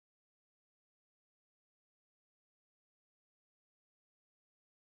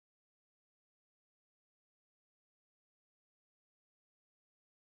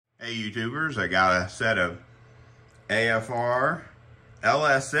Hey YouTubers, I got a set of AFR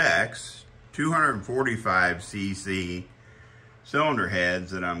LSX 245cc cylinder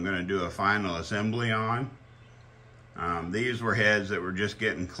heads that I'm going to do a final assembly on. These were heads that were just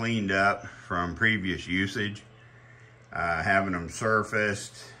getting cleaned up from previous usage, having them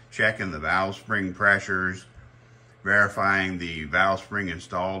surfaced, checking the valve spring pressures, verifying the valve spring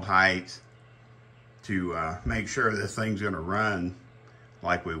installed heights to make sure this thing's going to run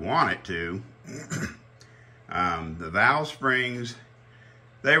like we want it to. The valve springs,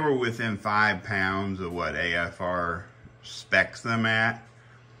 they were within 5 pounds of what AFR specs them at.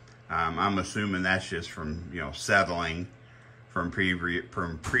 I'm assuming that's just from, settling from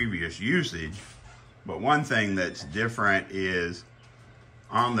previous usage. But one thing that's different is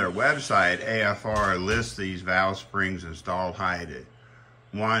on their website, AFR lists these valve springs installed height at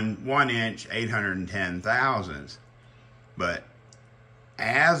 1 inch 810 thousandths. But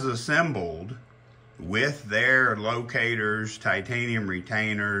as assembled with their locators, titanium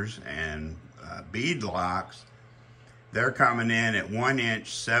retainers, and bead locks, they're coming in at 1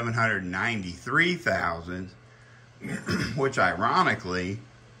 inch 793 thousandths, which ironically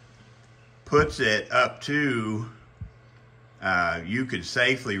puts it up to, you could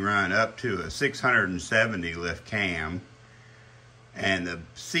safely run up to a 670 lift cam. And the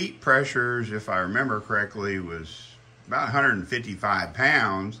seat pressures, if I remember correctly, was about 155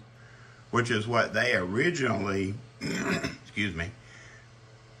 pounds, which is what they originally, excuse me,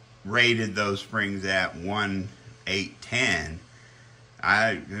 rated those springs at 1,810.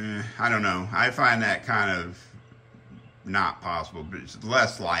 I don't know. I find that kind of not possible, but it's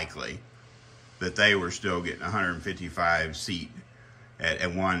less likely that they were still getting 155 seat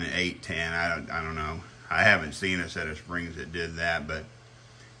at 1,810. I don't know. I haven't seen a set of springs that did that, but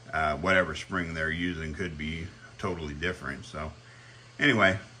whatever spring they're using could be totally different. So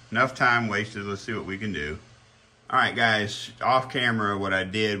anyway, enough time wasted. Let's see what we can do. All right, guys, off camera, what I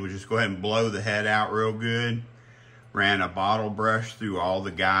did was just go ahead and blow the head out real good. Ran a bottle brush through all the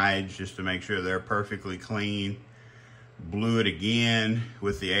guides just to make sure they're perfectly clean. Blew it again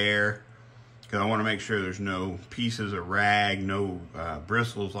with the air because I want to make sure there's no pieces of rag, no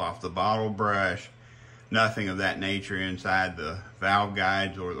bristles off the bottle brush, nothing of that nature inside the valve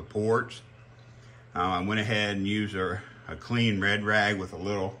guides or the ports. I went ahead and used a clean red rag with a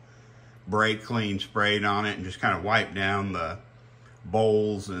little brake clean sprayed on it and just kind of wiped down the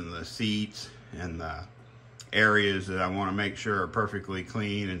bowls and the seats and the areas that I want to make sure are perfectly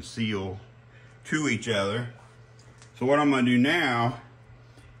clean and seal to each other. So what I'm going to do now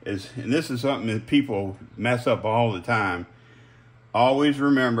is, and this is something that people mess up all the time, always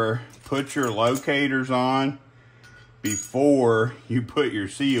remember, put your locators on before you put your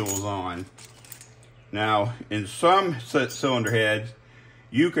seals on. Now, in some cylinder heads,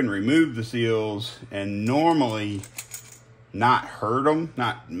 you can remove the seals and normally not hurt them,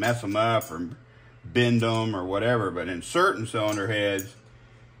 not mess them up or bend them or whatever. But in certain cylinder heads,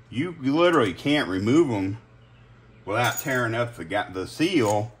 you literally can't remove them without tearing up the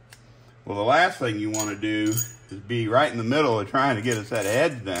seal. Well, the last thing you want to do is be right in the middle of trying to get a set of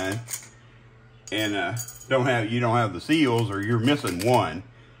heads done and you don't have the seals, or you're missing one.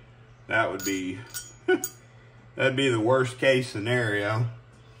 That would be that'd be the worst case scenario.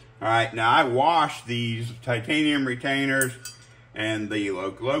 All right, now I washed these titanium retainers and the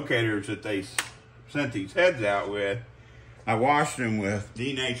locators that they sent these heads out with. I washed them with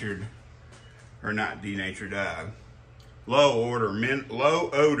low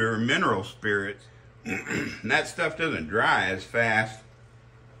odor mineral spirits. And that stuff doesn't dry as fast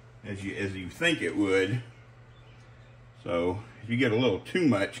as you think it would. So if you get a little too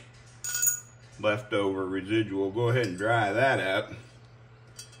much leftover residual, go ahead and dry that up.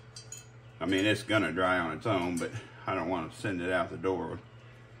 I mean, it's gonna dry on its own, but I don't want to send it out the door with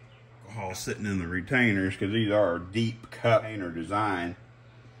alcohol sitting in the retainers, because these are deep cut retainer design.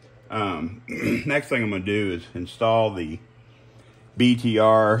 Next thing I'm gonna do is install the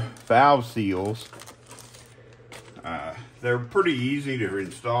BTR valve seals. They're pretty easy to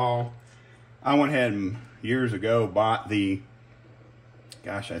install. I went ahead and years ago bought the,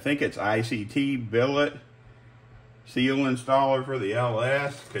 gosh, I think it's ICT billet seal installer for the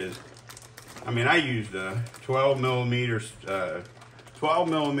LS, because I mean, I used a 12 millimeter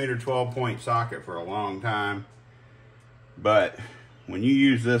 12-point socket for a long time, but when you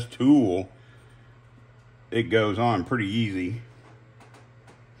use this tool, it goes on pretty easy.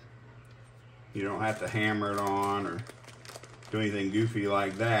 You don't have to hammer it on or do anything goofy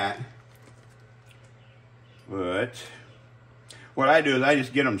like that. But what I do is I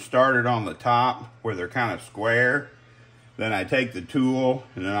just get them started on the top where they're kind of square. then I take the tool,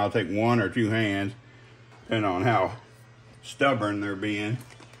 and then I'll take 1 or 2 hands, depending on how stubborn they're being,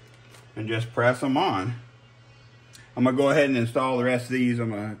 and just press them on. I'm gonna go ahead and install the rest of these. I'm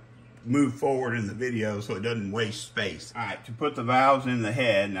gonna move forward in the video so it doesn't waste space. All right, to put the valves in the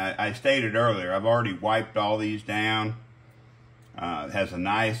head, and I stated earlier, I've already wiped all these down. It has a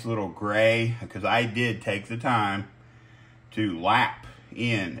nice little gray, because I did take the time to lap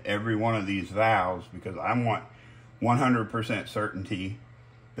in every one of these valves, because I want 100% certainty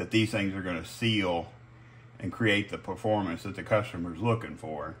that these things are going to seal and create the performance that the customer's looking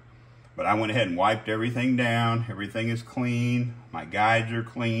for. But I went ahead and wiped everything down. Everything is clean. My guides are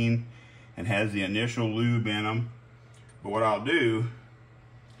clean and has the initial lube in them. But what I'll do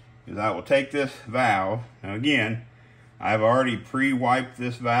is I will take this valve. Now again, I've already pre-wiped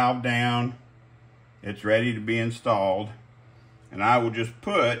this valve down. It's ready to be installed. And I will just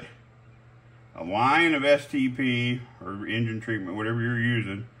put a line of STP or engine treatment, whatever you're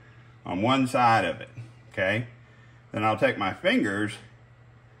using, on one side of it, okay? Then I'll take my fingers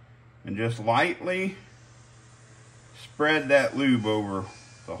and just lightly spread that lube over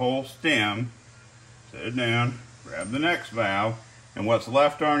the whole stem, set it down, grab the next valve, and what's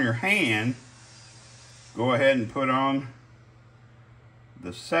left on your hand, go ahead and put on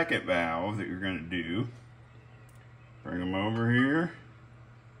the second valve that you're going to do. Bring them over here,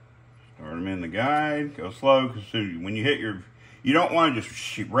 start them in the guide, go slow, because when you hit your, you don't want to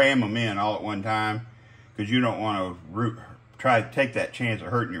just ram them in all at one time, because you don't want to try to take that chance of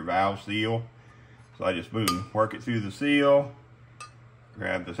hurting your valve seal. So I just, boom, work it through the seal,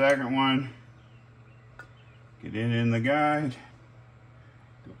 grab the second one, get it in the guide,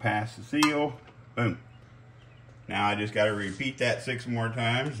 go past the seal, boom. Now I just got to repeat that 6 more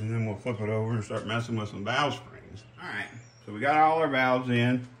times, and then we'll flip it over and start messing with some valve springs. All right, so we got all our valves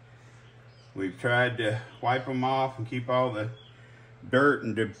in. We've tried to wipe them off and keep all the dirt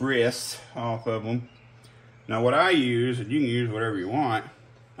and debris off of them. Now what I use, and you can use whatever you want,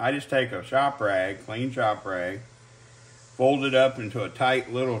 I just take a shop rag, clean shop rag, fold it up into a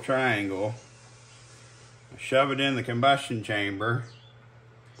tight little triangle, shove it in the combustion chamber,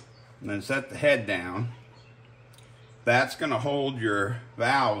 and then set the head down. That's going to hold your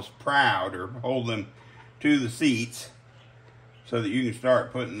valves proud, or hold them to the seats, so that you can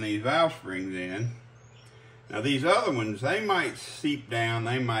start putting these valve springs in. Now these other ones, they might seep down,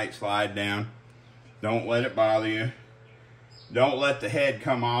 they might slide down. Don't let it bother you. Don't let the head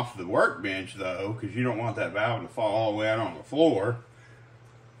come off the workbench though, because you don't want that valve to fall all the way out on the floor.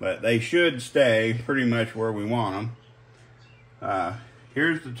 But they should stay pretty much where we want them.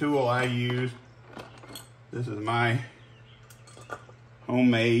 Here's the tool I use. This is my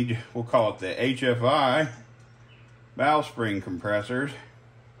homemade, we'll call it the HFI valve spring compressors,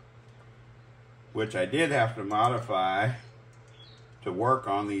 which I did have to modify to work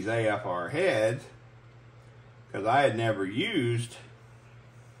on these AFR heads, because I had never used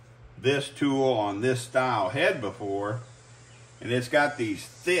this tool on this style head before, and it's got these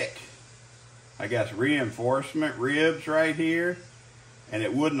thick, I guess, reinforcement ribs right here, and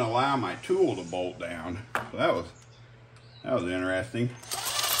it wouldn't allow my tool to bolt down. So that was interesting.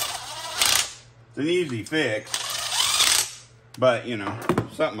 It's an easy fix, but you know,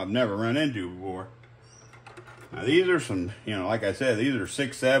 something I've never run into before. Now these are some, you know, like I said, these are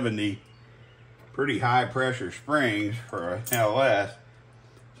 670 pretty high pressure springs for a LS,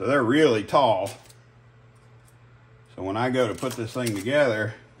 so they're really tall. So when I go to put this thing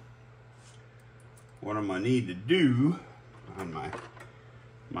together, what I'm gonna need to do on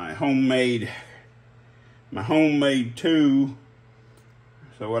my homemade tool.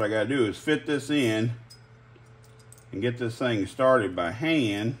 So what I gotta do is fit this in and get this thing started by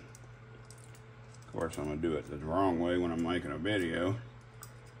hand. Of course, I'm gonna do it the wrong way when I'm making a video.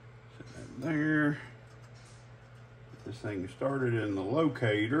 Set that there. Get this thing started in the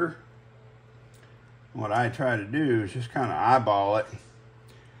locator. What I try to do is just kind of eyeball it.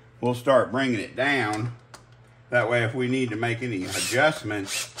 We'll start bringing it down. That way, if we need to make any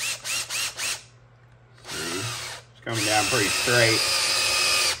adjustments, see, it's coming down pretty straight.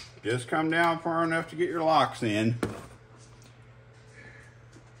 Just come down far enough to get your locks in.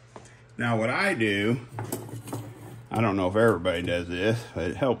 Now what I do, I don't know if everybody does this, but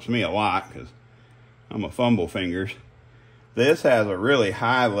it helps me a lot because I'm a fumble fingers. This has a really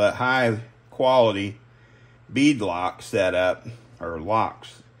high quality bead lock setup, or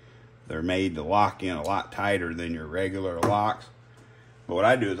locks. They're made to lock in a lot tighter than your regular locks. But what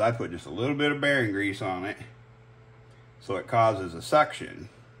I do is I put just a little bit of bearing grease on it so it causes a suction.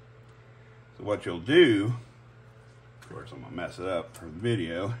 So what you'll do, of course I'm gonna mess it up for the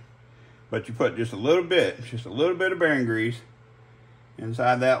video, But you put just a little bit of bearing grease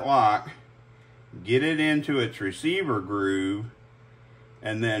inside that lock, get it into its receiver groove,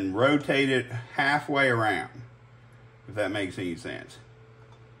 and then rotate it halfway around, if that makes any sense.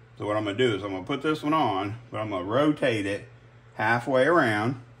 So what I'm gonna do is I'm gonna put this one on, but I'm gonna rotate it halfway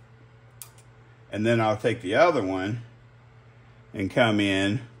around, and then I'll take the other one and come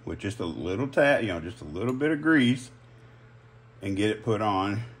in with just a little tap, just a little bit of grease, and get it put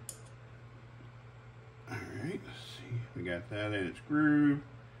on. All right, let's see, we got that in its groove.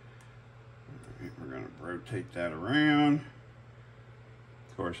 All right, we're gonna rotate that around.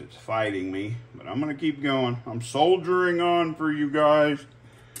 Of course, it's fighting me, but I'm gonna keep going. I'm soldiering on for you guys.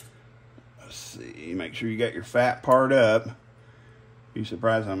 Let's see, make sure you got your fat part up. Be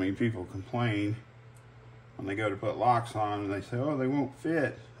surprised how many people complain when they go to put locks on and they say, oh, they won't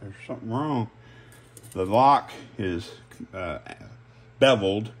fit. There's something wrong. The lock is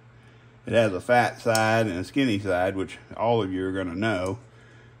beveled. It has a fat side and a skinny side, which all of you are gonna know.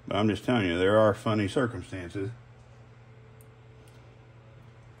 But I'm just telling you, there are funny circumstances.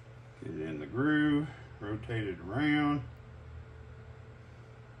 Get it in the groove, rotate it around.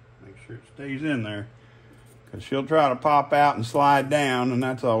 Make sure it stays in there, because she'll try to pop out and slide down, and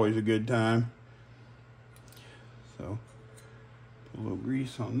that's always a good time. So, a little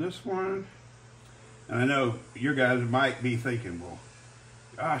grease on this one. And I know you guys might be thinking, well,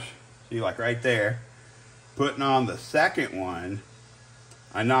 gosh, see, like right there, putting on the second one,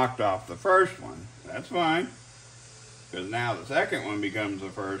 I knocked off the first one. That's fine, because now the second one becomes the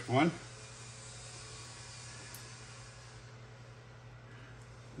first one.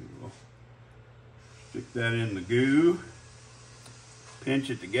 We'll stick that in the goo, pinch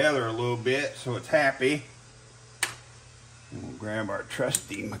it together a little bit so it's happy. And we'll grab our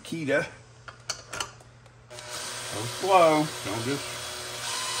trusty Makita. Go slow, don't just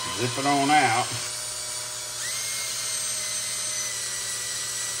zip it on out.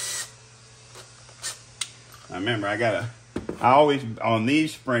 Now remember, I always, on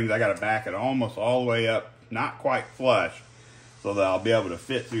these springs, I gotta back it almost all the way up, not quite flush, so that I'll be able to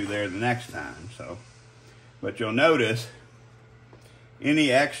fit through there the next time. So, but you'll notice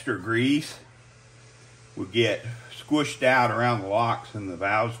any extra grease will get squished out around the locks and the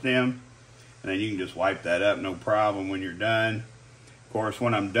valve stem, and then you can just wipe that up, no problem, when you're done. Of course,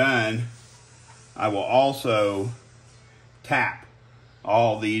 when I'm done, I will also tap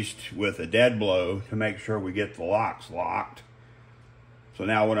all these with a dead blow to make sure we get the locks locked. So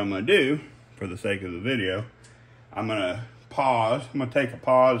now what I'm going to do, for the sake of the video, I'm going to pause. I'm going to take a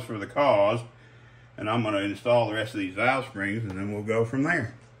pause for the cause, and I'm going to install the rest of these valve springs, and then we'll go from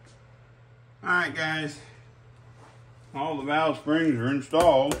there. All right, guys. All the valve springs are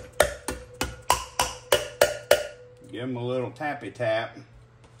installed. Give them a little tappy tap,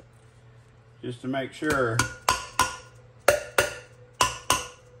 just to make sure.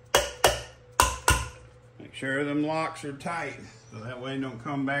 Make sure them locks are tight, so that way they don't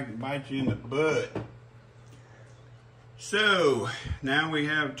come back and bite you in the butt. So, now we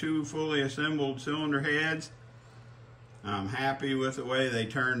have two fully assembled cylinder heads. I'm happy with the way they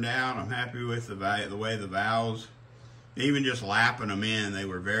turned out. I'm happy with the way the valves, even just lapping them in, they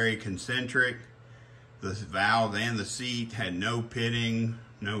were very concentric. The valve and the seat had no pitting,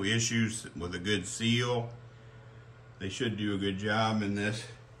 no issues with a good seal. They should do a good job in this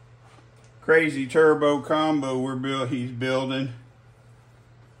crazy turbo combo he's building.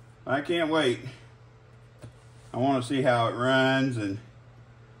 I can't wait. I want to see how it runs and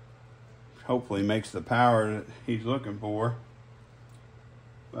hopefully makes the power that he's looking for.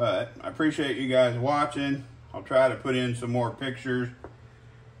 But I appreciate you guys watching. I'll try to put in some more pictures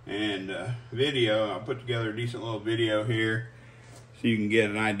and video. I'll put together a decent little video here so you can get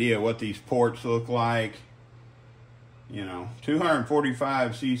an idea of what these ports look like.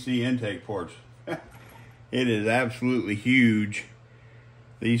 245 cc intake ports. It is absolutely huge.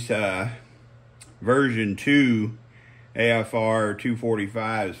 These version 2 AFR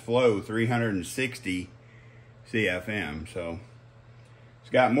 245s flow 360 CFM, so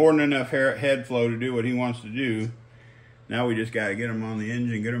it's got more than enough head flow to do what he wants to do. Now we just got to get them on the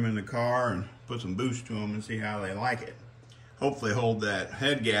engine, get them in the car, and put some boost to them and see how they like it. Hopefully hold that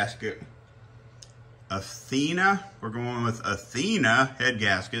head gasket. Athena, we're going with Athena head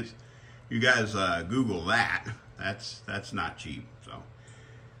gaskets. You guys Google that. That's not cheap. So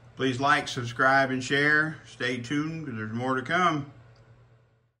please like, subscribe, and share. Stay tuned because there's more to come.